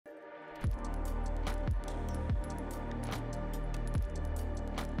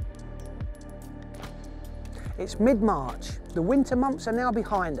It's mid-March, the winter months are now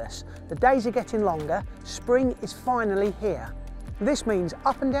behind us, the days are getting longer, spring is finally here. This means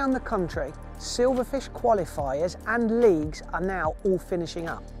up and down the country, silverfish qualifiers and leagues are now all finishing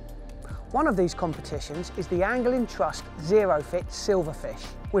up. One of these competitions is the England Trust Zerofit Silverfish,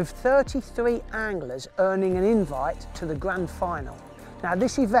 with 33 anglers earning an invite to the grand final. Now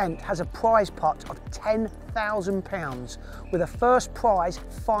this event has a prize pot of £10,000, with a first prize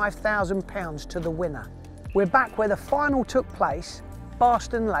 £5,000 to the winner. We're back where the final took place,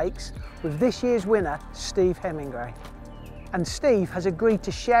 Barston Lakes, with this year's winner, Steve Hemingray. And Steve has agreed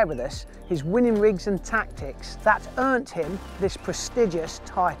to share with us his winning rigs and tactics that earned him this prestigious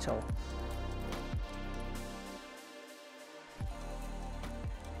title.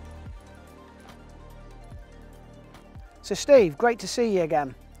 So Steve, great to see you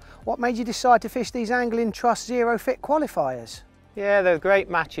again. What made you decide to fish these England Trust Zerofit qualifiers? Yeah, they're great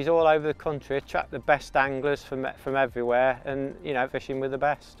matches all over the country, attract the best anglers from everywhere and, you know, fishing with the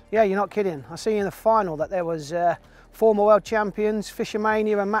best. Yeah, you're not kidding. I see in the final that there was former world champions,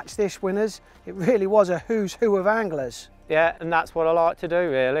 Fishermania and Match This winners. It really was a who's who of anglers. Yeah, and that's what I like to do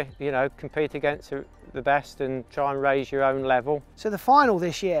really, you know, compete against the best and try and raise your own level. So the final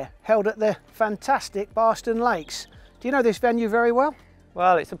this year, held at the fantastic Barston Lakes. Do you know this venue very well?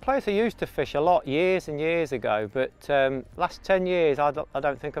 Well, it's a place I used to fish a lot years and years ago, but last 10 years I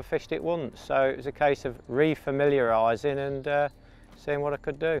don't think I've fished it once, so it was a case of re-familiarising and seeing what I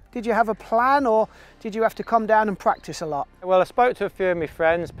could do. Did you have a plan or did you have to come down and practice a lot? Well, I spoke to a few of my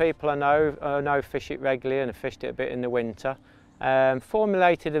friends, people I know fish it regularly and have fished it a bit in the winter.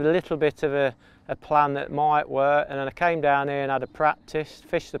 Formulated a little bit of a plan that might work, and then I came down here and had a practice,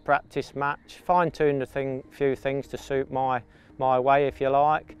 fished the practice match, fine-tuned a few things to suit my way, if you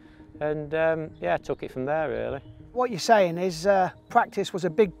like, and yeah, took it from there really. What you're saying is practice was a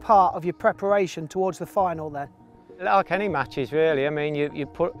big part of your preparation towards the final then? Like any matches really, I mean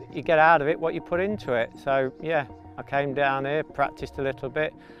you get out of it what you put into it, so yeah, I came down here, practiced a little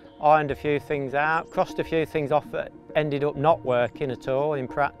bit, ironed a few things out, crossed a few things off that ended up not working at all in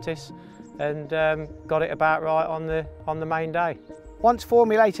practice, and got it about right on the main day. Once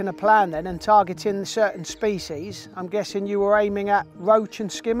formulating a plan then and targeting certain species, I'm guessing you were aiming at roach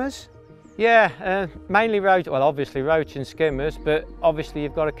and skimmers? Yeah, mainly roach, well obviously roach and skimmers, but obviously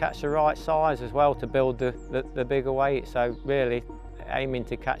you've got to catch the right size as well to build the bigger weight, so really aiming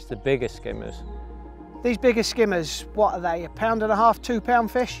to catch the bigger skimmers. These bigger skimmers, what are they, £1.5 £2 £2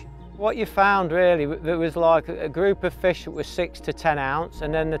 fish? What you found really, there was like a group of fish that was 6 to 10 ounce,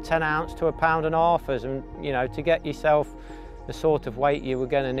 and then the 10 ounce to £1.5, and you know, to get yourself the sort of weight you were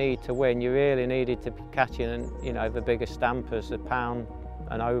going to need to win, you really needed to be catching, you know, the bigger stampers, the pound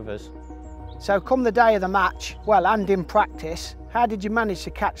and overs. So come the day of the match, well, and in practice, how did you manage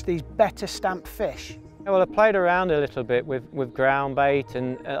to catch these better stamped fish? Well, I played around a little bit with ground bait,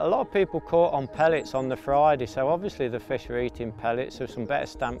 and a lot of people caught on pellets on the Friday, so obviously the fish were eating pellets, so some better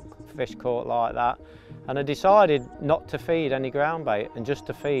stamped fish caught like that. And I decided not to feed any ground bait and just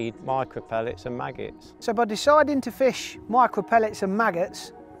to feed micro pellets and maggots. So by deciding to fish micro pellets and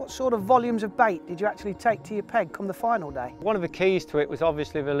maggots, what sort of volumes of bait did you actually take to your peg come the final day? One of the keys to it was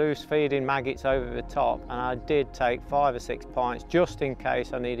obviously the loose feeding maggots over the top, and I did take 5 or 6 pints just in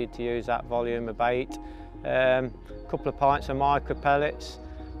case I needed to use that volume of bait. A couple of pints of micro pellets.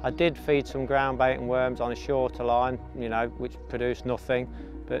 I did feed some ground bait and worms on a shorter line, you know, which produced nothing,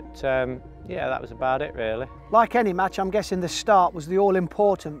 but yeah, that was about it really. Like any match, I'm guessing the start was the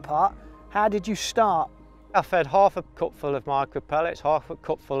all-important part. How did you start? I fed half a cupful of micro pellets, half a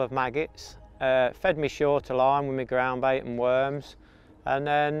cupful of maggots, fed me shorter line with my ground bait and worms, and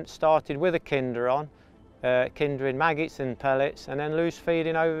then started with a kinder on, kindering maggots and pellets, and then loose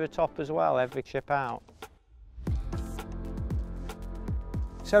feeding over the top as well, every chip out.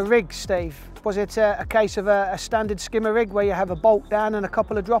 So rigs, Steve, was it a case of a standard skimmer rig where you have a bolt down and a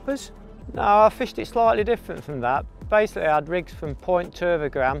couple of droppers? No, I fished it slightly different from that. Basically I had rigs from 0.2 of a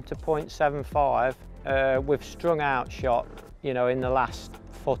gram to 0.75 with strung out shot, you know, in the last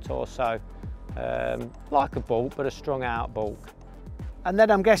foot or so. Like a bulk, but a strung out bulk. And then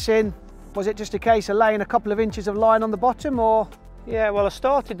I'm guessing, was it just a case of laying a couple of inches of line on the bottom, or? Yeah, well I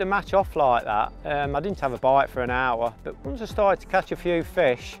started the match off like that. I didn't have a bite for an hour, but once I started to catch a few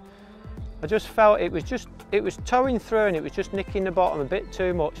fish, I just felt it was towing through and it was just nicking the bottom a bit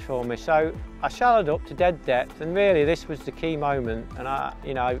too much for me. So I shallowed up to dead depth, and really this was the key moment. And I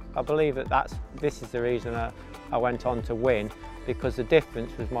believe that this is the reason I went on to win, because the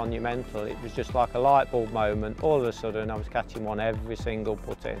difference was monumental. It was just like a light bulb moment. All of a sudden I was catching one every single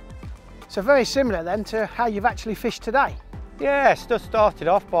put in. So very similar then to how you've actually fished today. Yeah, just started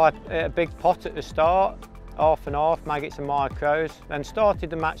off by a big pot at the start, half and half, maggots and micros. Then started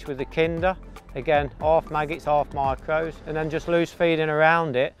the match with the kinder, again, half maggots, half micros, and then just loose feeding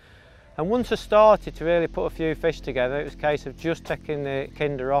around it. And once I started to really put a few fish together, it was a case of just taking the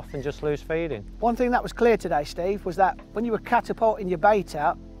kinder off and just loose feeding. One thing that was clear today, Steve, was that when you were catapulting your bait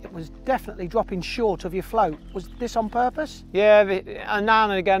out, it was definitely dropping short of your float. Was this on purpose? Yeah, and now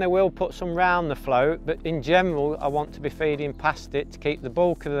and again I will put some round the float, but in general I want to be feeding past it to keep the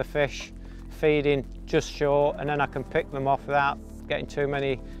bulk of the fish feeding just short, and then I can pick them off without getting too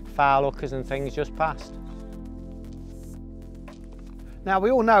many foul hookers and things just past. Now we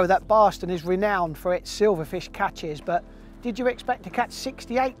all know that Barston is renowned for its silverfish catches, but did you expect to catch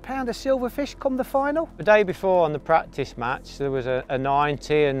 68 pound of silverfish come the final? The day before on the practice match there was a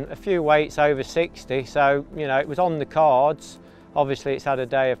 90 and a few weights over 60, so you know it was on the cards. Obviously it's had a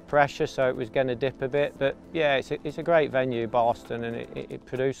day of pressure, so it was going to dip a bit, but yeah, it's a great venue, Barston, and it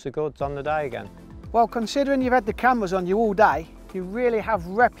produced the goods on the day again. Well, considering you've had the cameras on you all day, you really have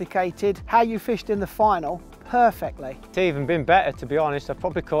replicated how you fished in the final perfectly. It's even been better, to be honest. I've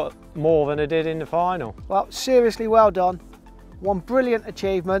probably caught more than I did in the final. Well, seriously well done. One brilliant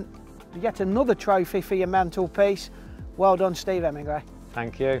achievement, yet another trophy for your mantelpiece. Well done, Steve Hemingray.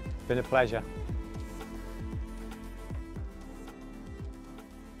 Thank you, it's been a pleasure.